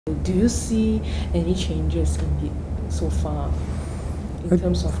Do you see any changes in it so far in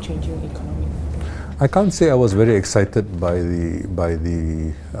terms of changing economy? I can't say I was very excited by the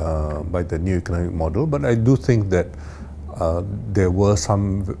new economic model, but I do think that there were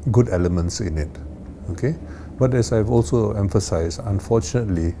some good elements in it. Okay, but as I've also emphasized,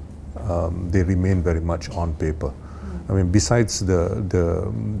 unfortunately, they remain very much on paper. I mean, besides the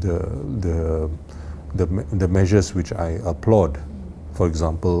measures which I applaud, for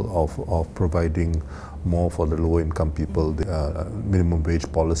example, of providing more for the lower income people, the minimum wage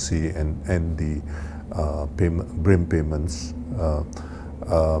policy and the BRIM payments.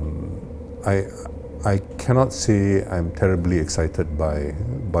 I cannot say I'm terribly excited by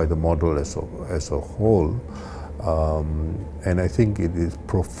the model as a whole, and I think it is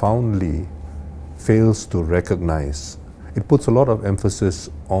profoundly fails to recognize. It puts a lot of emphasis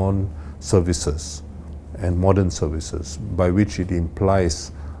on services and modern services, by which it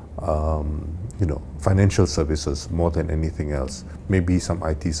implies financial services more than anything else, maybe some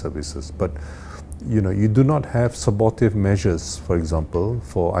IT services. But you do not have supportive measures, for example,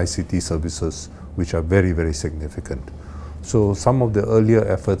 for ICT services, which are very, very significant. So some of the earlier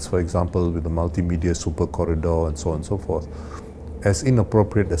efforts, for example, with the multimedia super corridor and so on and so forth, as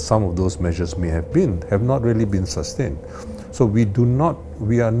inappropriate as some of those measures may have been, have not really been sustained. So we don't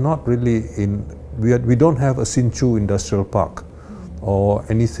have a Hsinchu industrial park or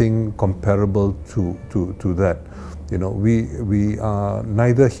anything comparable to that. We are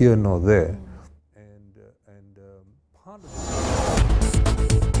neither here nor there.